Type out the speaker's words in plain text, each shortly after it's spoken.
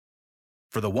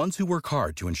For the ones who work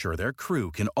hard to ensure their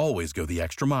crew can always go the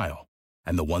extra mile,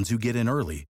 and the ones who get in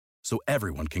early so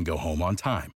everyone can go home on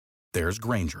time, there's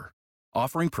Grainger,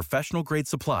 offering professional-grade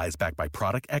supplies backed by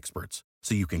product experts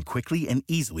so you can quickly and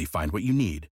easily find what you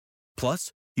need.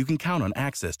 Plus, you can count on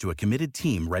access to a committed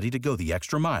team ready to go the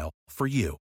extra mile for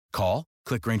you. Call,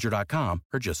 click Grainger.com,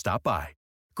 or just stop by.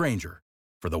 Grainger,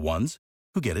 for the ones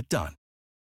who get it done.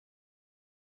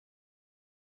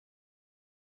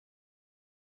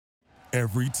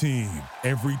 Every team,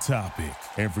 every topic,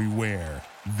 everywhere.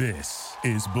 This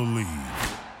is Believe.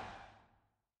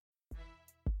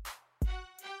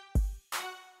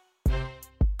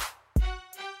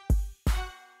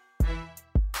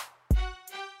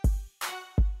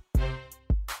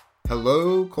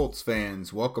 Hello, Colts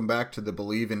fans. Welcome back to the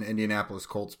Believe in Indianapolis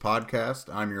Colts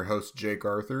podcast. I'm your host, Jake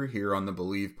Arthur, here on the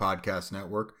Believe Podcast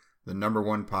Network, the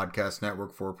 #1 podcast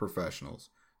network for professionals.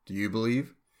 Do you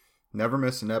believe? Never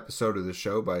miss an episode of the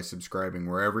show by subscribing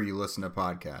wherever you listen to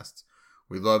podcasts.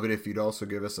 We'd love it if you'd also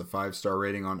give us a 5-star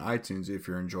rating on iTunes if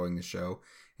you're enjoying the show,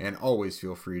 and always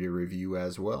feel free to review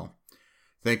as well.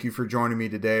 Thank you for joining me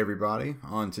today, everybody.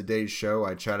 On today's show,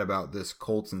 I chat about this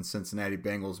Colts and Cincinnati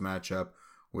Bengals matchup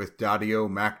with Dadio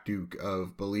MacDuke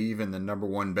of Believe in the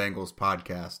 #1 Bengals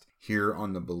podcast here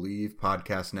on the Believe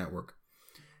Podcast Network.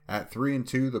 At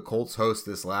 3-2, the Colts host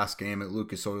this last game at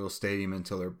Lucas Oil Stadium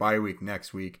until their bye week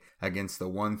next week against the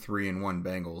 1-3-1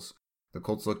 Bengals. The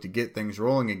Colts look to get things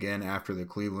rolling again after the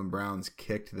Cleveland Browns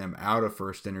kicked them out of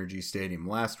First Energy Stadium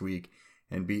last week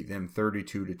and beat them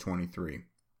 32-23.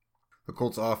 The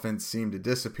Colts offense seemed to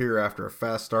disappear after a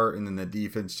fast start, and then the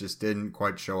defense just didn't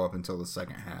quite show up until the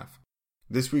second half.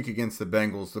 This week against the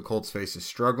Bengals, the Colts face a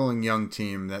struggling young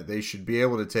team that they should be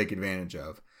able to take advantage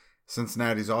of.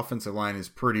 Cincinnati's offensive line is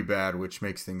pretty bad, which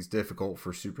makes things difficult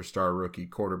for superstar rookie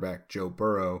quarterback Joe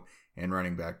Burrow and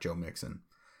running back Joe Mixon.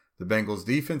 The Bengals'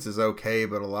 defense is okay,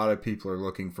 but a lot of people are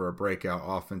looking for a breakout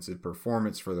offensive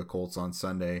performance for the Colts on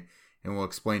Sunday, and we'll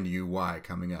explain to you why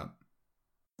coming up.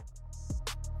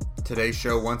 Today's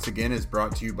show once again is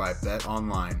brought to you by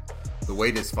BetOnline. The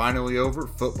wait is finally over.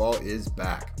 Football is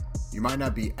back. You might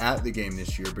not be at the game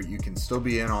this year, but you can still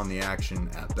be in on the action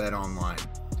at BetOnline.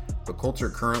 The Colts are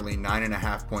currently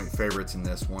 9.5-point favorites in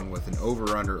this one with an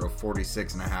over-under of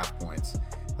 46.5 points.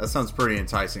 That sounds pretty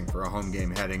enticing for a home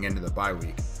game heading into the bye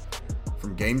week.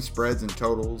 From game spreads and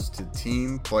totals to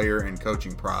team, player, and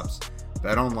coaching props,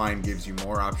 BetOnline gives you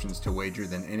more options to wager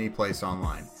than any place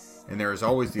online. And there is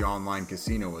always the online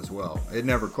casino as well. It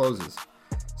never closes.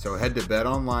 So head to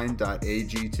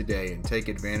betonline.ag today and take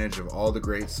advantage of all the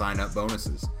great sign-up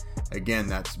bonuses. Again,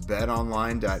 that's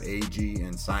betonline.ag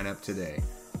and sign up today.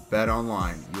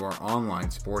 BetOnline, your online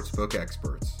sportsbook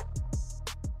experts.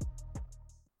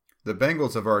 The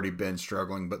Bengals have already been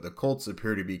struggling, but the Colts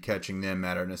appear to be catching them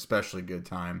at an especially good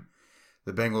time.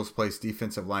 The Bengals placed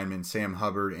defensive linemen Sam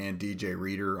Hubbard and DJ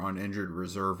Reader on injured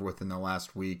reserve within the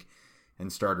last week,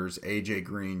 and starters AJ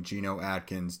Green, Geno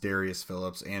Atkins, Darius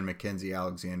Phillips, and Mackenzie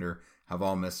Alexander have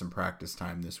all missed some practice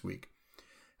time this week.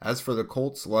 As for the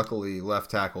Colts, luckily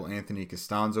left tackle Anthony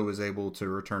Costanzo was able to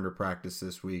return to practice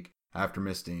this week after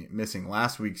missing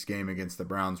last week's game against the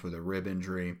Browns with a rib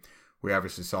injury. We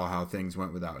obviously saw how things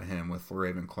went without him with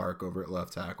Raven Clark over at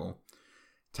left tackle.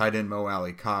 Tight end Mo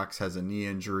Alley Cox has a knee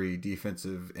injury,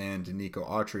 defensive end Nico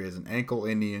Autry has an ankle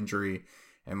and knee injury,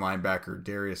 and linebacker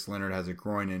Darius Leonard has a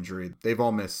groin injury. They've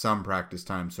all missed some practice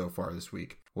time so far this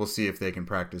week. We'll see if they can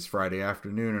practice Friday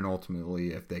afternoon and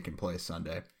ultimately if they can play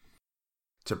Sunday.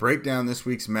 To break down this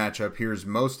week's matchup, here's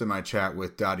most of my chat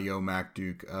with Dadio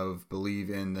MacDuke of Believe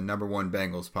in the #1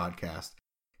 Bengals podcast.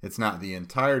 It's not the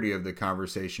entirety of the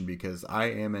conversation because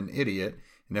I am an idiot,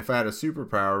 and if I had a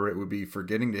superpower, it would be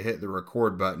forgetting to hit the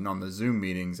record button on the Zoom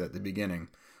meetings at the beginning.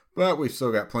 But we've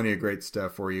still got plenty of great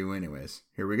stuff for you anyways.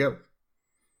 Here we go.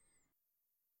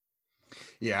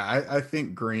 Yeah, I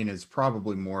think Green is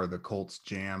probably more of the Colts'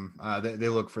 jam. They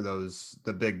look for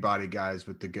the big body guys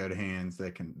with the good hands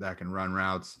that can run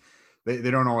routes.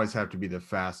 They don't always have to be the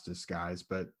fastest guys,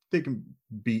 but they can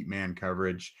beat man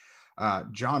coverage.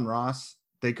 John Ross,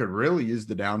 they could really use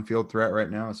the downfield threat right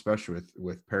now, especially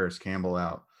with Paris Campbell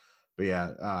out. But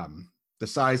yeah, the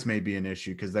size may be an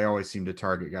issue because they always seem to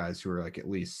target guys who are like at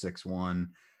least 6'1",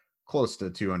 close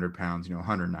to 200 pounds,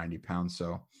 190 pounds.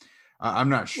 So I'm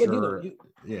not sure.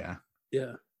 Yeah.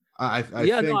 I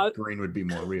think Green would be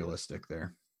more realistic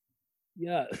there.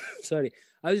 Yeah. Sorry.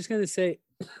 I was just going to say,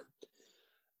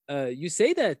 you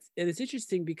say that, and it's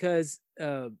interesting because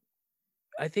I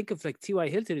think of like T.Y.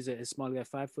 Hilton is a small guy,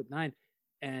 5'9",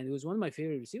 and he was one of my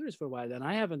favorite receivers for a while. And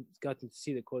I haven't gotten to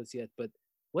see the Colts yet, but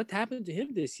what happened to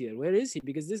him this year? Where is he?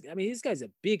 Because this guy's a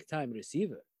big time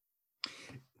receiver.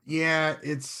 Yeah,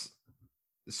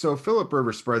 so Philip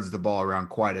Rivers spreads the ball around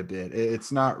quite a bit.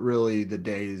 It's not really the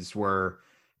days where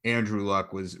Andrew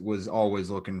Luck was always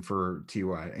looking for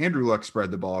Ty. Andrew Luck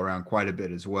spread the ball around quite a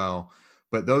bit as well,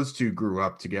 but those two grew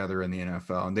up together in the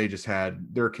NFL, and they just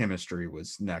had their chemistry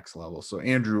was next level. So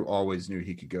Andrew always knew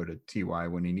he could go to Ty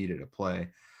when he needed a play.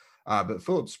 But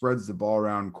Philip spreads the ball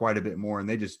around quite a bit more, and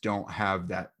they just don't have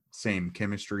that same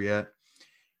chemistry yet.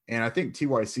 And I think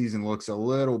Ty season looks a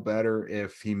little better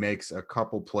if he makes a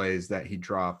couple plays that he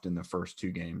dropped in the first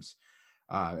two games.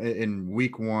 In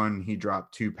week one, he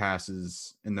dropped two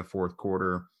passes in the fourth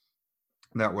quarter.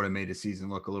 That would have made his season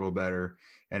look a little better.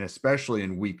 And especially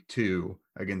in week two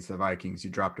against the Vikings, he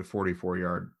dropped a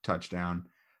 44-yard touchdown,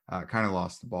 kind of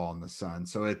lost the ball in the sun.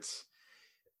 So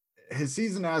his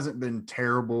season hasn't been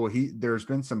terrible. There's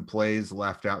been some plays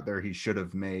left out there he should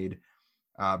have made.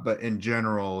 But in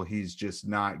general, he's just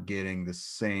not getting the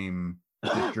same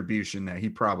distribution that he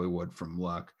probably would from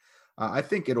Luck. I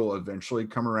think it'll eventually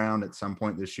come around at some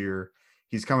point this year.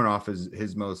 He's coming off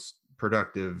his most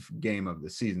productive game of the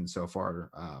season so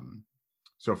far.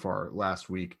 So far last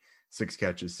week, 6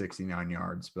 catches, 69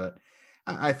 yards. But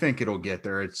I think it'll get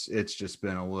there. It's just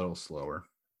been a little slower.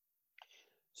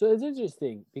 So it's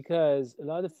interesting because a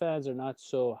lot of fans are not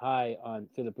so high on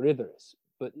Philip Rivers,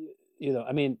 but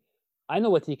I mean, I know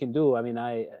what he can do. I mean,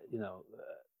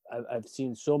 I've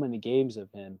seen so many games of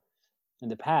him in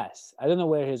the past. I don't know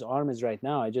where his arm is right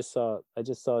now. I just saw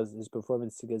his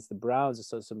performance against the Browns. I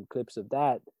saw some clips of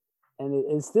that, and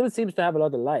it still seems to have a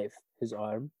lot of life, his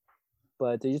arm.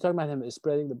 But you're talking about him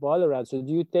spreading the ball around. So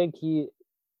do you think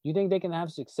they can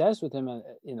have success with him,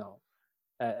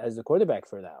 as the quarterback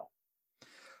for now?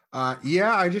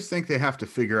 Yeah, I just think they have to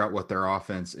figure out what their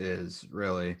offense is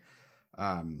really.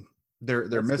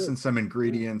 They're missing some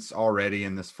ingredients already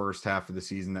in this first half of the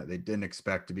season that they didn't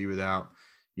expect to be without.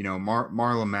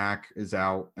 Marlon Mack is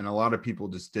out, and a lot of people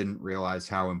just didn't realize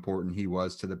how important he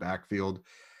was to the backfield.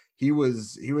 He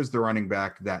was the running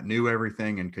back that knew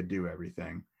everything and could do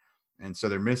everything. And so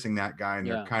they're missing that guy, and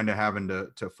they're kind of having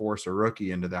to force a rookie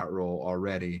into that role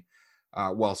already,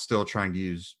 while still trying to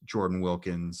use Jordan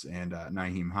Wilkins and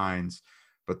Nyheim Hines.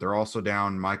 But they're also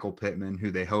down Michael Pittman, who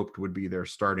they hoped would be their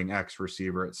starting X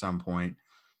receiver at some point.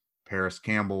 Paris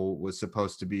Campbell was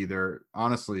supposed to be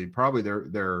probably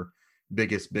their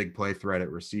biggest big play threat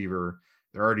at receiver.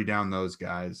 They're already down those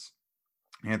guys.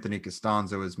 Anthony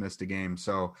Costanzo has missed a game.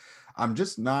 So I'm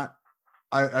just not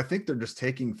 – I think they're just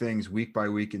taking things week by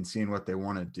week and seeing what they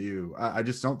want to do. I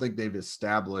just don't think they've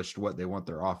established what they want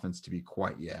their offense to be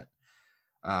quite yet.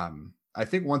 I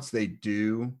think once they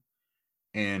do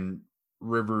and –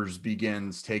 Rivers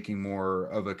begins taking more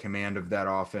of a command of that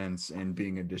offense and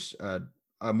being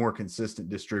a more consistent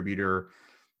distributor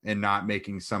and not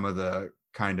making some of the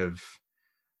kind of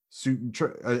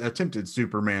attempted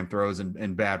Superman throws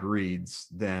and bad reads,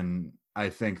 then I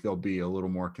think they'll be a little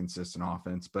more consistent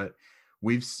offense. But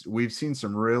we've seen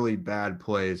some really bad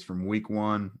plays from week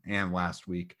one and last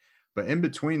week, but in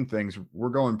between things, we're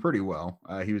going pretty well.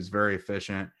 He was very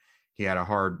efficient. He had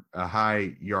a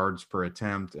high yards per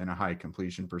attempt and a high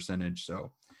completion percentage.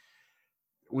 So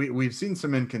we've seen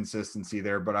some inconsistency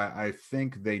there, but I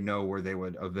think they know where they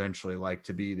would eventually like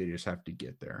to be. They just have to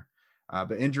get there.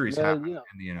 But injuries happen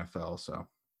in the NFL. So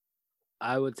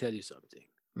I would tell you something.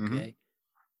 Okay. Mm-hmm.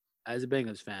 As a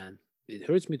Bengals fan, it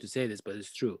hurts me to say this, but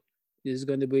it's true. This is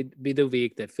going to be the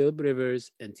week that Philip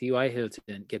Rivers and T.Y.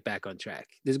 Hilton get back on track.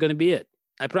 This is going to be it.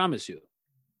 I promise you.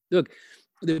 Look,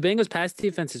 the Bengals' pass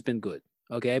defense has been good,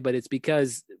 okay? But it's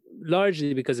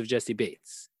largely because of Jesse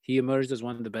Bates. He emerged as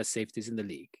one of the best safeties in the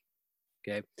league,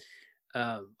 okay?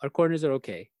 Our corners are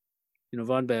okay.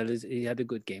 Von Bell, he had a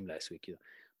good game last week.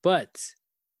 But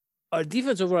our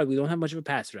defense overall, we don't have much of a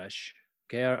pass rush,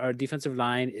 okay? Our defensive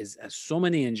line has so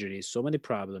many injuries, so many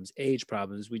problems, age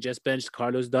problems. We just benched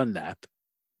Carlos Dunlap,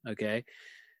 okay?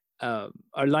 Our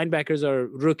linebackers are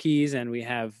rookies, and we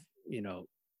have,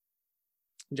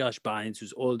 Josh Bynes,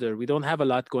 who's older. We don't have a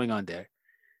lot going on there.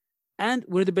 And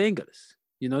we're the Bengals.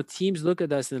 Teams look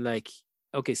at us and they're like,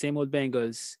 okay, same old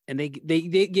Bengals. And they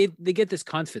get this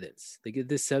confidence. They get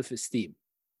this self-esteem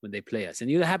when they play us.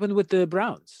 And it happened with the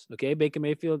Browns. Okay, Baker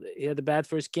Mayfield, he had a bad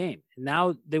first game. And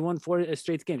now they won 4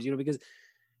 straight games, because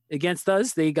against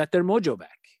us, they got their mojo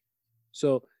back.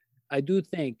 So I do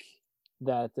think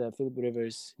that Philip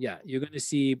Rivers, you're going to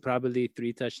see probably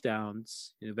 3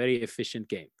 touchdowns in a very efficient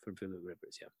game from Philip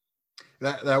Rivers.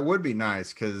 Yeah, that would be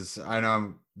nice, because I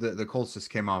know the Colts just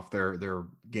came off their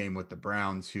game with the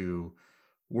Browns, who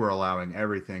were allowing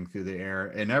everything through the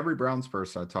air. And every Browns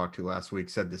person I talked to last week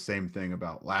said the same thing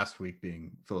about last week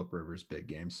being Philip Rivers' big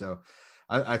game. So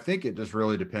I think it just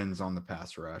really depends on the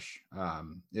pass rush.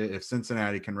 If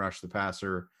Cincinnati can rush the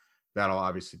passer, that'll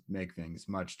obviously make things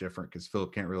much different because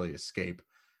Philip can't really escape.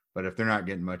 But if they're not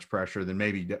getting much pressure, then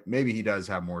maybe he does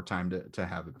have more time to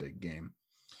have a big game.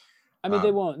 I mean,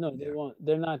 they won't. No, they won't.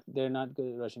 They're not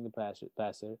good at rushing the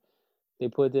passer. They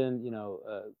put in,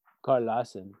 Carl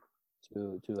Lawson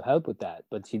to help with that,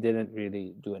 but he didn't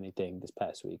really do anything this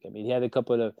past week. I mean, he had a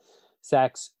couple of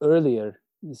sacks earlier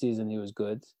the season. He was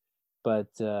good, but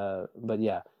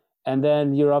yeah. And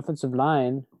then your offensive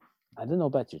line, I don't know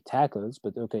about your tackles,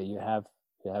 but okay, you have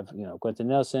Quentin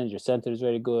Nelson. Your center is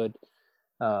very good.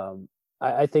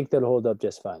 I think they'll hold up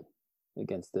just fine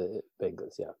against the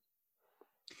Bengals. Yeah.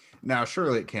 Now,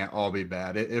 surely it can't all be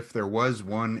bad. If there was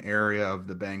one area of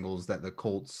the Bengals that the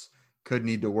Colts could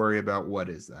need to worry about, what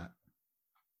is that?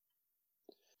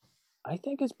 I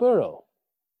think it's Burrow.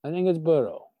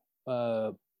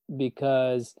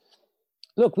 Because,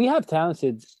 look, we have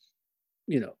talented,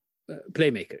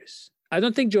 playmakers. I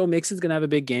don't think Joe Mixon's going to have a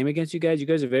big game against you guys. You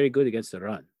guys are very good against the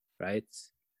run, right?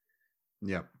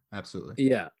 Yep, absolutely.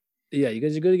 Yeah, you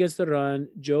guys are good against the run.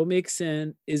 Joe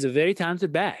Mixon is a very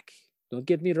talented back. Don't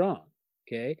get me wrong,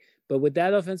 okay? But with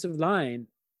that offensive line,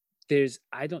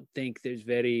 I don't think there's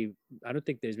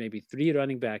maybe 3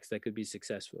 running backs that could be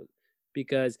successful,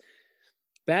 because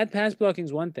bad pass blocking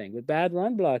is one thing. With bad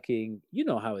run blocking, you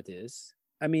know how it is.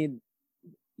 I mean,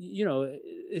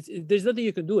 there's nothing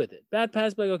you can do with it. Bad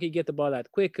pass blocking, okay, you get the ball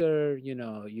out quicker.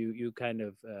 You kind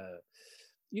of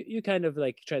you kind of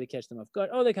like try to catch them off guard,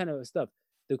 all that kind of stuff.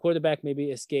 The quarterback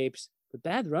maybe escapes, but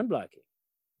bad run blocking.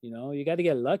 You got to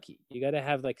get lucky. You got to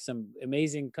have like some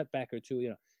amazing cutback or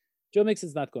two. Joe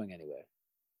Mixon's not going anywhere.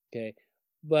 Okay.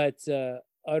 But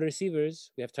our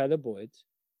receivers, we have Tyler Boyd,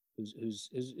 who's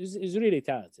really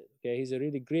talented. Okay. He's a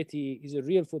really gritty, he's a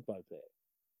real football player.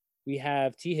 We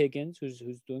have T. Higgins,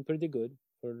 who's doing pretty good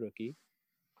for a rookie.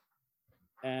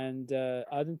 And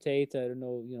Auden Tate, I don't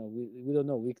know, we don't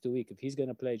know week to week if he's going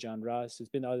to play. John Ross. It's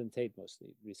been Auden Tate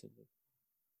mostly recently.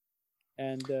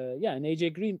 And and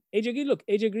AJ Green. Look,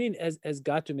 AJ Green has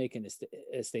got to make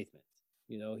a statement.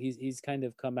 He's kind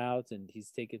of come out and he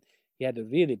had a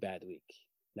really bad week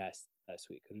last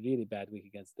week, a really bad week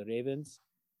against the Ravens.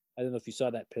 I don't know if you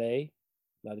saw that play.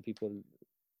 A lot of people,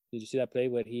 did you see that play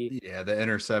where the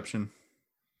interception?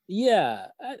 Yeah.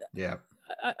 Yeah.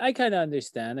 I kind of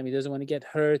understand. I mean, he doesn't want to get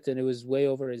hurt, and it was way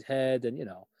over his head, and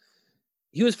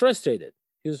he was frustrated.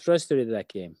 That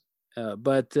game.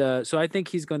 So I think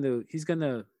he's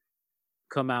gonna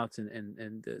come out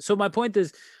and so my point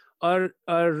is, our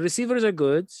receivers are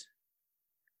good,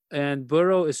 and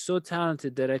Burrow is so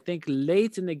talented that I think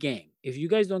late in the game, if you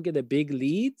guys don't get a big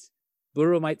lead,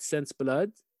 Burrow might sense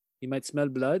blood, he might smell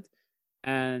blood,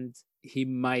 and he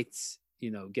might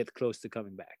get close to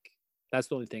coming back. That's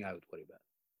the only thing I would worry about.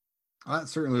 Well, that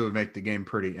certainly would make the game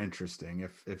pretty interesting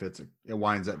if it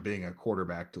winds up being a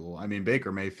quarterback duel. I mean,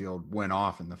 Baker Mayfield went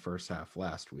off in the first half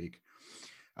last week.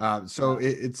 So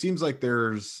it seems like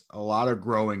there's a lot of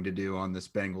growing to do on this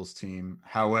Bengals team.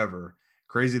 However,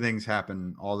 crazy things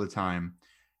happen all the time.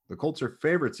 The Colts are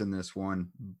favorites in this one,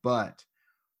 but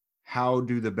how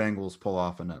do the Bengals pull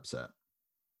off an upset?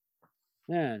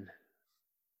 Man,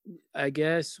 I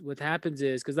guess what happens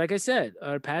is, because like I said,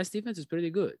 our pass defense is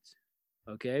pretty good.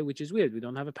 Okay, which is weird. We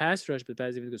don't have a pass rush, but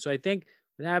pass defense is good. So I think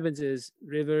what happens is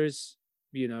Rivers,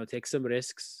 takes some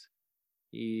risks.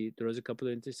 He throws a couple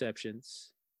of interceptions,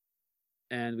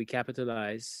 and we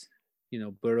capitalize.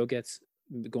 Burrow gets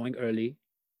going early.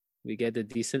 We get a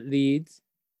decent lead,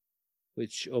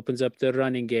 which opens up the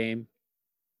running game,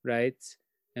 right?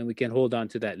 And we can hold on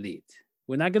to that lead.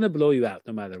 We're not going to blow you out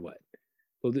no matter what.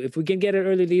 But if we can get an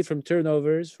early lead from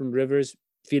turnovers, from Rivers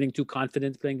feeling too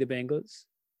confident playing the Bengals,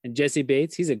 and Jesse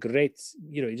Bates, he's a great,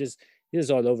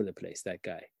 he's all over the place, that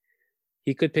guy.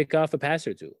 He could pick off a pass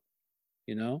or two,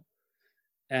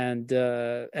 and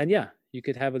yeah, you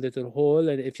could have a little hole.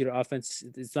 And if your offense,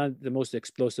 it's not the most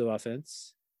explosive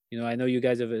offense, I know you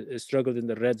guys have struggled in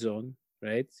the red zone,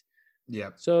 right? Yeah.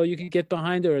 So you can get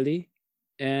behind early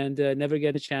and never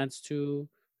get a chance to,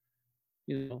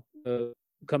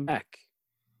 come back.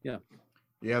 Yeah.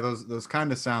 Yeah, those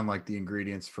kind of sound like the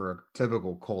ingredients for a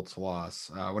typical Colts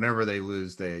loss. Whenever they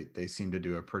lose, they seem to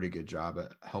do a pretty good job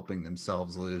at helping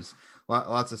themselves lose.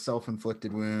 Lots of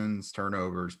self-inflicted wounds,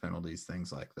 turnovers, penalties,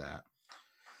 things like that.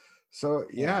 So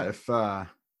yeah,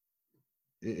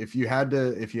 if you had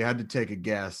to take a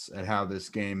guess at how this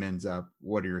game ends up,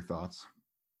 what are your thoughts?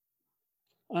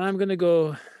 I'm gonna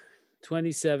go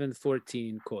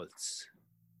 27-14 Colts.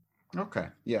 Okay,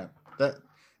 yeah,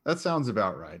 that sounds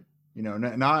about right.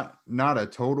 Not a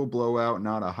total blowout,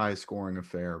 not a high scoring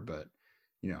affair, but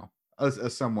a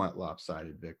somewhat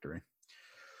lopsided victory.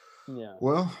 Yeah.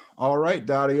 Well, all right,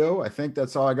 Dario. I think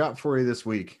that's all I got for you this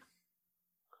week.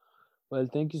 Well,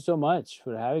 thank you so much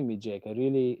for having me, Jake. I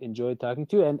really enjoyed talking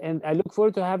to you, and I look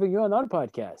forward to having you on our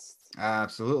podcast.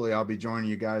 Absolutely. I'll be joining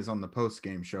you guys on the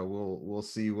post-game show. We'll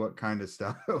see what kind of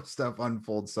stuff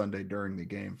unfolds Sunday during the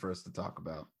game for us to talk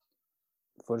about.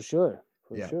 For sure,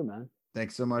 man.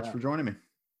 Thanks so much for joining me.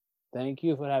 Thank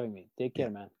you for having me. Take care,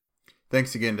 man.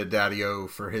 Thanks again to Daddy-O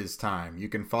for his time. You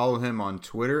can follow him on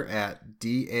Twitter at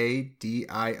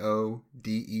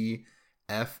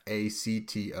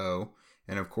DADIODEFACTO,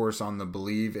 and of course on the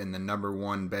Believe in the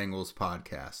 #1 Bengals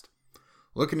podcast.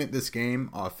 Looking at this game,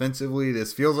 offensively,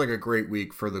 this feels like a great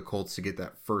week for the Colts to get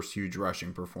that first huge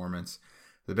rushing performance.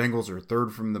 The Bengals are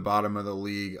third from the bottom of the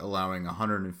league, allowing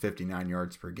 159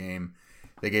 yards per game.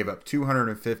 They gave up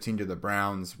 215 to the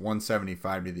Browns,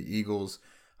 175 to the Eagles,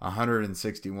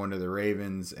 161 to the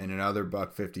Ravens, and another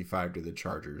 $155 to the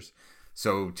Chargers.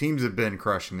 So teams have been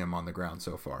crushing them on the ground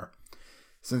so far.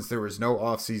 Since there was no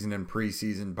offseason and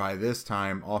preseason, by this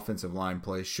time, offensive line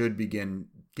play should begin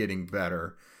getting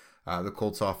better. The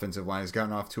Colts offensive line has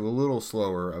gotten off to a little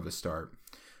slower of a start.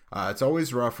 It's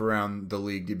always rough around the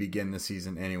league to begin the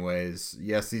season anyways.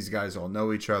 Yes, these guys all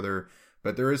know each other,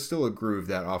 but there is still a groove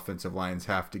that offensive lines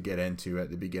have to get into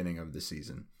at the beginning of the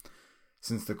season.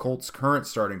 Since the Colts' current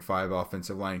starting 5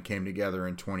 offensive line came together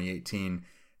in 2018,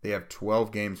 they have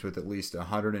 12 games with at least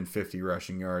 150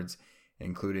 rushing yards,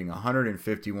 including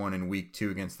 151 in Week 2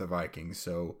 against the Vikings,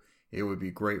 so it would be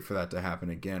great for that to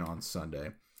happen again on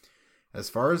Sunday. As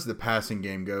far as the passing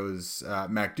game goes,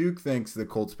 Mac Duke thinks the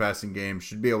Colts passing game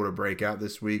should be able to break out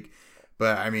this week.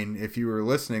 But, I mean, if you were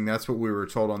listening, that's what we were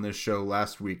told on this show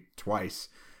last week twice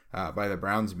by the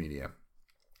Browns media.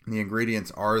 The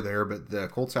ingredients are there, but the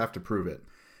Colts have to prove it.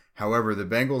 However, the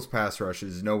Bengals pass rush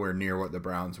is nowhere near what the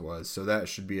Browns was, so that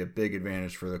should be a big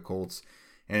advantage for the Colts.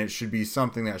 And it should be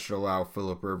something that should allow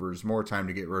Phillip Rivers more time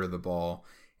to get rid of the ball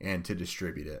and to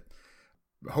distribute it.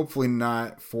 Hopefully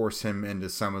not force him into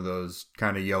some of those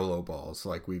kind of YOLO balls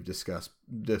like we've discussed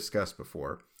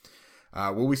before.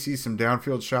 Will we see some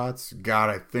downfield shots? God,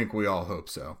 I think we all hope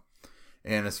so.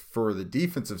 And as for the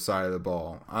defensive side of the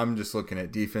ball, I'm just looking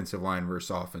at defensive line versus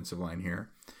offensive line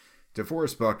here.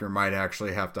 DeForest Buckner might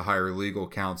actually have to hire legal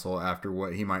counsel after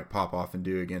what he might pop off and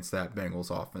do against that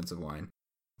Bengals offensive line.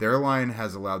 Their line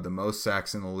has allowed the most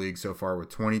sacks in the league so far with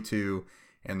 22,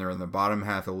 and they're in the bottom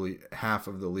half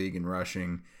of the league in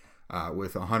rushing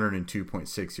with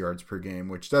 102.6 yards per game,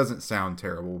 which doesn't sound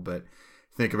terrible, but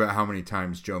think about how many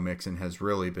times Joe Mixon has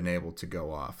really been able to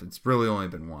go off. It's really only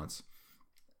been once.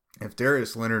 If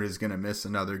Darius Leonard is going to miss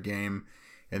another game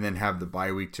and then have the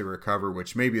bye week to recover,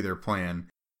 which may be their plan,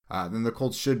 then the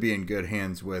Colts should be in good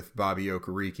hands with Bobby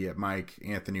Okereke at Mike,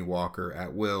 Anthony Walker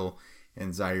at Will,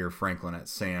 and Zaire Franklin at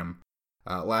Sam.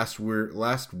 Last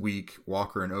week,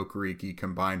 Walker and Okereke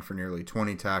combined for nearly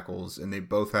 20 tackles, and they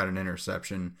both had an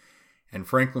interception, and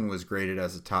Franklin was graded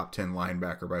as a top 10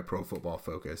 linebacker by Pro Football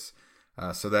Focus.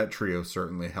 So that trio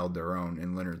certainly held their own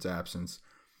in Leonard's absence.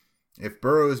 If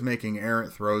Burrow is making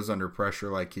errant throws under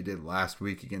pressure like he did last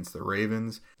week against the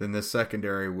Ravens, then this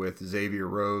secondary with Xavier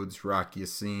Rhodes, Rock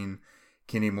Ya-Sin,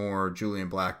 Kenny Moore, Julian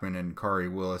Blackmon, and Kari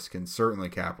Willis can certainly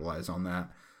capitalize on that.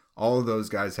 All of those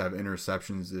guys have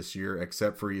interceptions this year,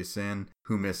 except for Ya-Sin,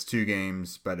 who missed 2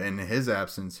 games, but in his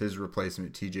absence, his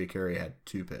replacement, TJ Carey, had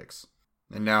 2 picks.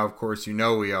 And now, of course,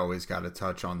 we always got to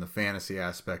touch on the fantasy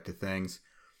aspect of things.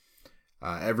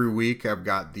 Every week, I've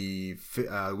got the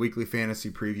weekly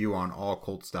fantasy preview on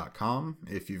allcolts.com.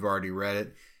 If you've already read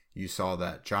it, you saw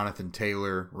that Jonathan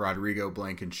Taylor, Rodrigo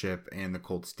Blankenship, and the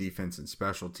Colts defense and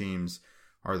special teams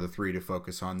are the 3 to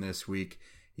focus on this week.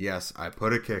 Yes, I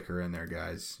put a kicker in there,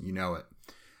 guys. You know it.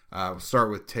 We'll start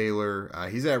with Taylor.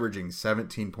 He's averaging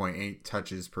 17.8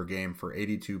 touches per game for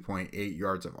 82.8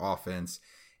 yards of offense,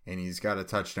 and he's got a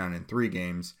touchdown in 3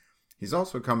 games. He's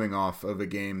also coming off of a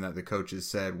game that the coaches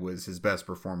said was his best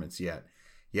performance yet.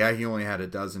 Yeah, he only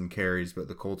had 12 carries, but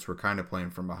the Colts were kind of playing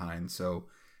from behind, so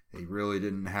they really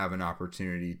didn't have an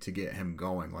opportunity to get him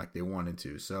going like they wanted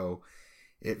to. So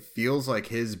it feels like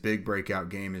his big breakout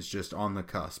game is just on the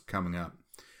cusp coming up.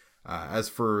 As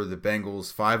for the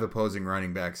Bengals, 5 opposing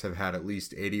running backs have had at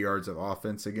least 80 yards of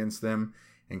offense against them,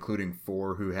 including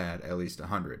 4 who had at least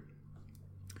 100.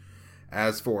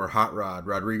 As for Hot Rod,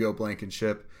 Rodrigo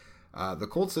Blankenship, the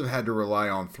Colts have had to rely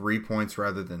on 3 points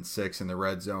rather than 6 in the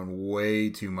red zone way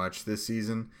too much this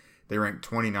season. They ranked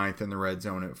 29th in the red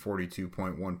zone at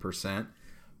 42.1%.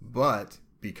 But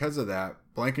because of that,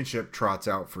 Blankenship trots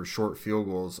out for short field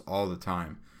goals all the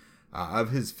time.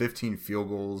 Of his 15 field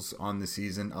goals on the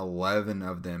season, 11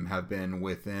 of them have been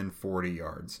within 40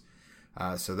 yards.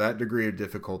 So that degree of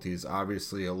difficulty is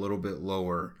obviously a little bit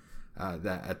lower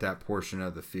at that portion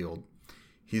of the field.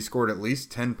 He scored at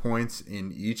least 10 points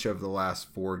in each of the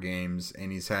last 4 games,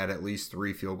 and he's had at least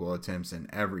 3 field goal attempts in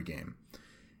every game.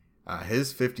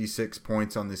 His 56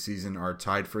 points on the season are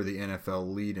tied for the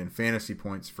NFL lead in fantasy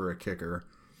points for a kicker.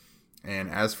 And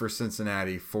as for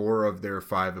Cincinnati, 4 of their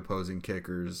 5 opposing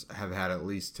kickers have had at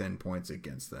least 10 points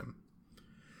against them.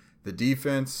 The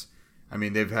defense,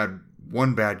 they've had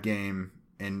one bad game,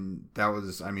 and that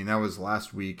was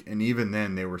last week, and even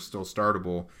then they were still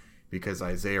startable because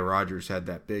Isaiah Rodgers had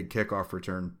that big kickoff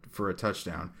return for a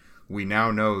touchdown. We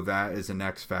now know that is an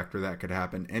X factor that could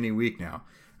happen any week now.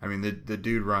 The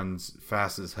dude runs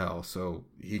fast as hell, so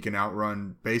he can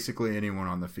outrun basically anyone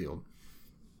on the field.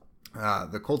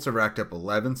 The Colts have racked up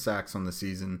 11 sacks on the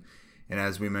season, and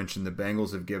as we mentioned, the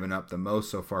Bengals have given up the most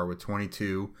so far with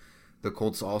 22. The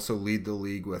Colts also lead the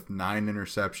league with 9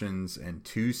 interceptions and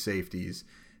 2 safeties.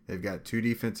 They've got 2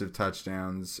 defensive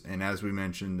touchdowns, and as we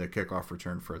mentioned, the kickoff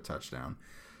return for a touchdown.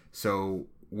 So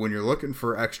when you're looking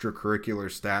for extracurricular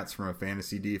stats from a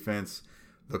fantasy defense,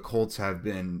 the Colts have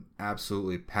been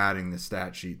absolutely padding the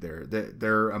stat sheet there.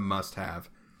 They're a must-have.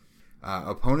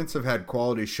 Opponents have had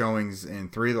quality showings in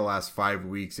 3 of the last 5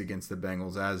 weeks against the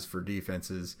Bengals as for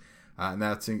defenses, and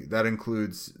that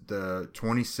includes the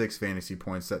 26 fantasy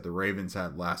points that the Ravens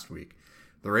had last week.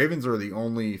 The Ravens are the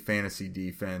only fantasy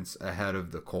defense ahead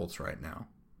of the Colts right now.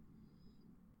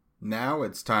 Now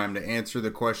it's time to answer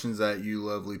the questions that you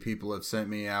lovely people have sent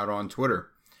me out on Twitter.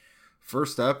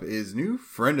 First up is new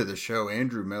friend of the show,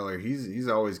 Andrew Miller. He's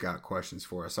always got questions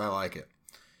for us. I like it.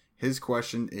 His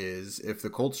question is, if the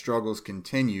Colts struggles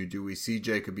continue, do we see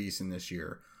Jacob Eason this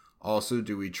year? Also,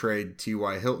 do we trade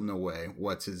T.Y. Hilton away?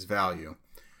 What's his value?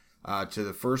 To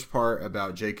the first part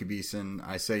about Jacob Eason,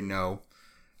 I say no.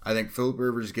 I think Phillip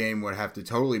Rivers' game would have to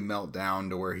totally melt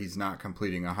down to where he's not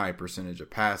completing a high percentage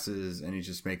of passes and he's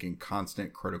just making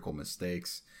constant critical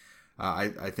mistakes.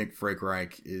 I think Frank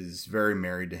Reich is very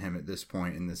married to him at this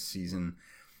point in this season.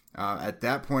 At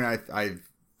that point, I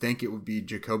think it would be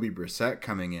Jacoby Brissett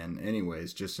coming in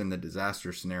anyways, just in the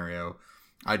disaster scenario.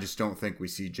 I just don't think we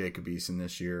see Jacob Eason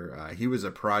this year. He was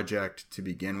a project to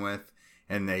begin with,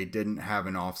 and they didn't have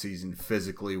an offseason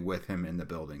physically with him in the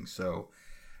building. So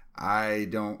I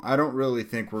don't really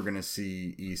think we're going to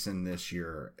see Eason this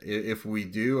year. If we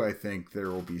do, I think there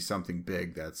will be something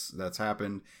big that's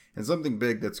happened and something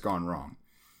big that's gone wrong.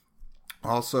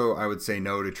 Also, I would say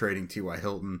no to trading T.Y.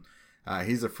 Hilton.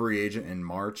 He's a free agent in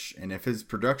March, and if his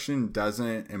production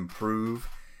doesn't improve,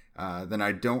 then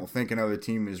I don't think another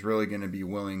team is really going to be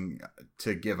willing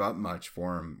to give up much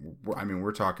for him.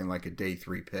 We're talking like a day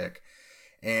 3 pick.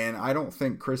 And I don't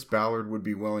think Chris Ballard would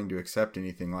be willing to accept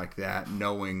anything like that,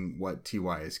 knowing what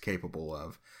T.Y. is capable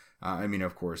of.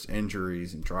 Of course,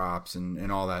 injuries and drops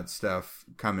and all that stuff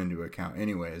come into account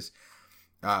anyways.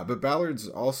 But Ballard's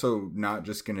also not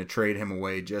just going to trade him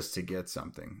away just to get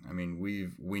something.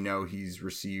 We know he's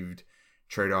received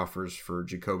trade offers for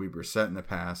Jacoby Brissett in the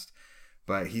past,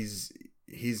 but he's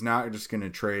not just going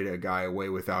to trade a guy away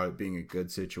without it being a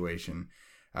good situation.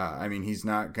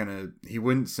 He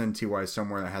wouldn't send T.Y.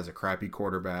 somewhere that has a crappy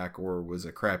quarterback or was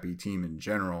a crappy team in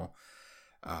general.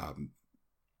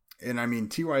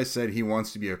 T.Y. said he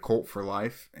wants to be a Colt for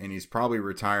life, and he's probably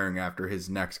retiring after his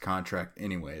next contract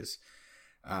anyways.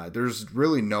 There's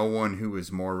really no one who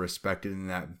is more respected in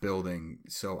that building,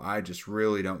 so I just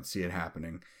really don't see it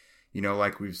happening.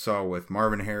 Like we saw with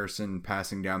Marvin Harrison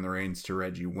passing down the reins to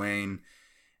Reggie Wayne,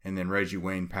 and then Reggie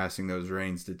Wayne passing those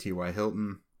reins to T.Y.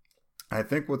 Hilton. I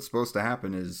think what's supposed to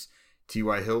happen is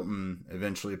T.Y. Hilton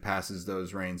eventually passes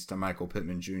those reins to Michael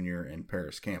Pittman Jr. and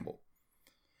Paris Campbell.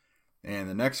 And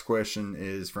the next question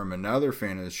is from another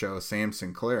fan of the show, Sam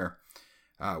Sinclair.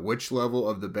 Which level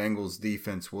of the Bengals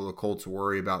defense will the Colts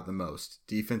worry about the most?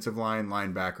 Defensive line,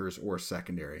 linebackers, or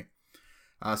secondary?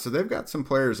 So they've got some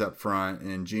players up front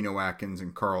in Geno Atkins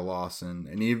and Carl Lawson.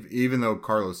 And even though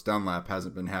Carlos Dunlap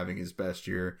hasn't been having his best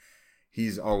year,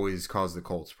 he's always caused the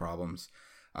Colts problems.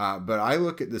 But I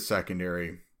look at the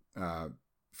secondary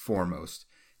foremost.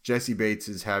 Jesse Bates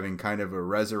is having kind of a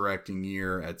resurrecting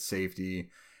year at safety.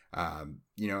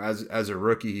 As a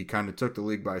rookie, he kind of took the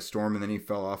league by storm and then he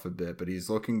fell off a bit, but he's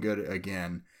looking good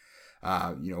again.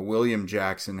 William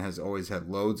Jackson has always had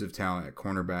loads of talent at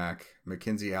cornerback.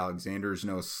 Mackenzie Alexander's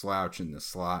no slouch in the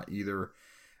slot either.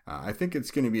 I think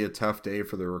it's going to be a tough day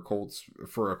for a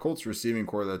Colts receiving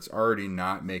core that's already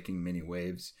not making many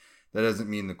waves. That doesn't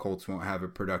mean the Colts won't have a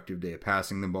productive day of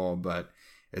passing the ball, but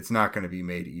it's not going to be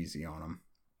made easy on them.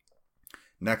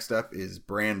 Next up is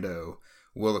Brando.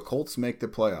 Will the Colts make the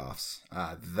playoffs?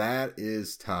 That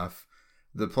is tough.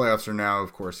 The playoffs are now,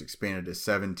 of course, expanded to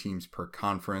 7 teams per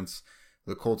conference.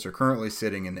 The Colts are currently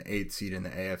sitting in the 8th seed in the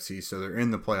AFC, so they're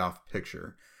in the playoff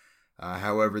picture.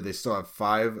 However, they still have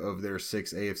 5 of their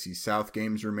 6 AFC South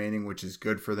games remaining, which is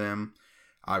good for them.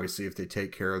 Obviously, if they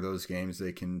take care of those games,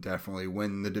 they can definitely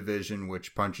win the division,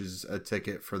 which punches a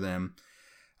ticket for them.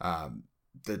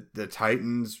 The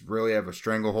Titans really have a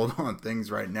stranglehold on things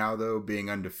right now, though, being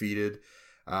undefeated.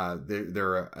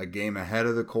 They're a game ahead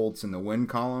of the Colts in the win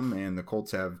column, and the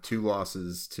Colts have 2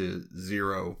 losses to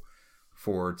 0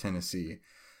 for Tennessee.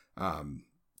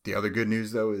 The other good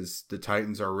news, though, is the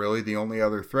Titans are really the only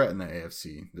other threat in the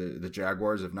AFC. The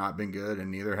Jaguars have not been good, and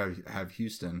neither have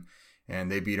Houston,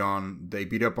 and they beat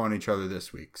up on each other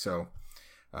this week. So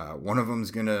one of them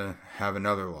is going to have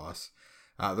another loss.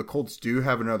 The Colts do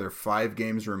have another 5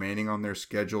 games remaining on their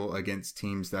schedule against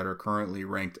teams that are currently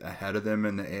ranked ahead of them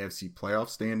in the AFC playoff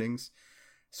standings.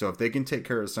 So if they can take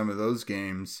care of some of those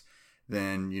games,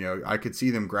 then I could see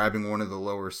them grabbing one of the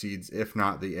lower seeds, if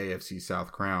not the AFC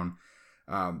South crown.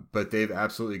 But they've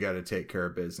absolutely got to take care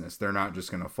of business. They're not just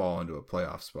going to fall into a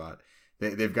playoff spot.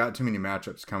 They've got too many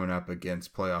matchups coming up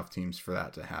against playoff teams for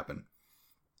that to happen.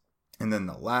 And then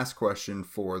the last question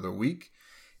for the week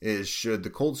is, should the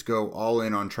Colts go all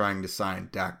in on trying to sign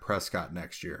Dak Prescott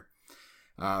next year?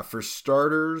 For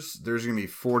starters, there's going to be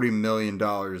 $40 million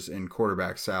in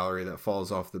quarterback salary that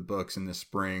falls off the books in the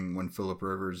spring when Phillip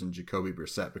Rivers and Jacoby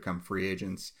Brissett become free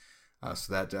agents.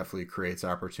 So that definitely creates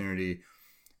opportunity.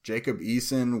 Jacob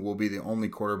Eason will be the only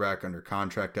quarterback under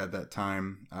contract at that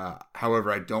time.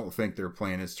 However, I don't think their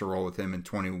plan is to roll with him in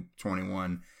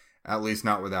 2021, at least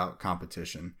not without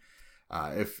competition.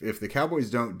 If the Cowboys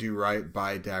don't do right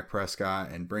by Dak Prescott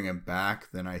and bring him back,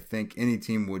 then I think any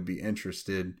team would be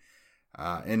interested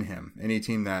in him. Any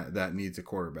team that needs a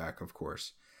quarterback, of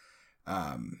course.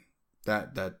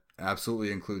 That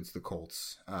absolutely includes the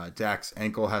Colts. Dak's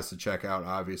ankle has to check out,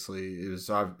 obviously. It was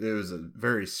a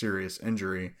very serious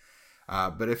injury.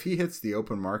 But if he hits the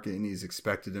open market and he's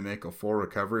expected to make a full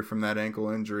recovery from that ankle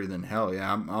injury, then hell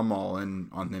yeah, I'm all in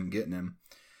on them getting him.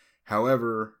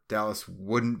 However, Dallas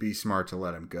wouldn't be smart to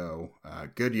let him go.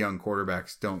 Good young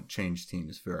quarterbacks don't change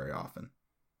teams very often.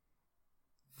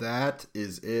 That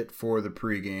is it for the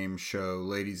pregame show,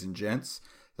 ladies and gents.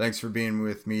 Thanks for being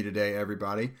with me today,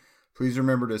 everybody. Please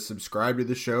remember to subscribe to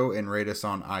the show and rate us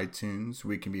on iTunes.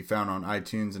 We can be found on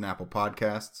iTunes and Apple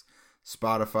Podcasts,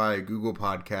 Spotify, Google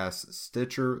Podcasts,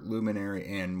 Stitcher, Luminary,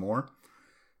 and more.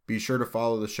 Be sure to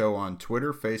follow the show on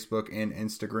Twitter, Facebook, and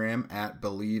Instagram at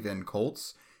Believe in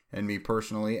Colts, and me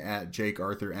personally at Jake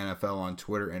Arthur NFL on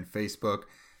Twitter and Facebook,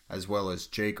 as well as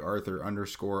Jake Arthur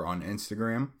 _ on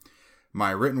Instagram.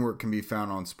 My written work can be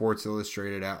found on Sports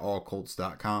Illustrated at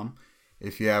allcolts.com.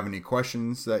 If you have any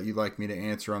questions that you'd like me to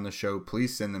answer on the show,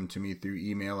 please send them to me through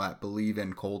email at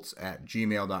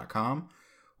believeincolts@gmail.com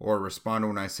or respond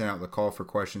when I send out the call for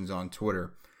questions on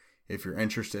Twitter. If you're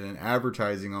interested in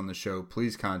advertising on the show,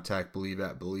 please contact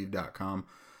believe@believe.com.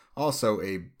 Also,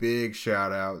 a big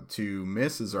shout out to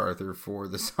Mrs. Arthur for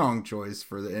the song choice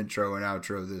for the intro and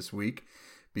outro this week,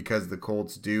 because the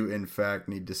Colts do, in fact,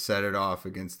 need to set it off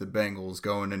against the Bengals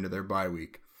going into their bye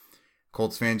week.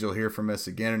 Colts fans, you'll hear from us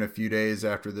again in a few days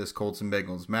after this Colts and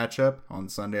Bengals matchup on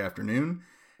Sunday afternoon.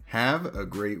 Have a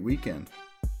great weekend.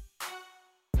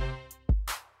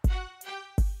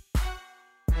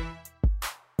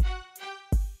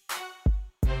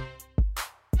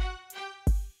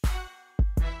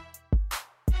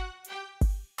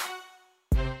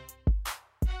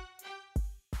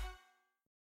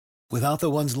 Without the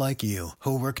ones like you,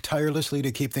 who work tirelessly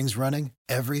to keep things running,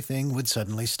 everything would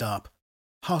suddenly stop.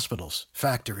 Hospitals,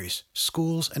 factories,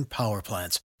 schools, and power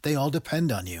plants, they all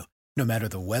depend on you. No matter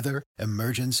the weather,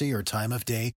 emergency, or time of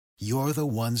day, you're the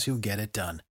ones who get it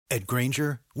done. At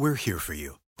Grainger, we're here for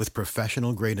you with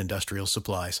professional-grade industrial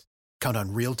supplies. Count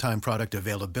on real-time product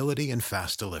availability and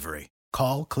fast delivery.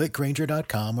 Call, click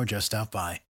Grainger.com, or just stop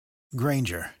by.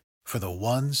 Grainger, for the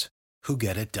ones who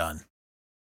get it done.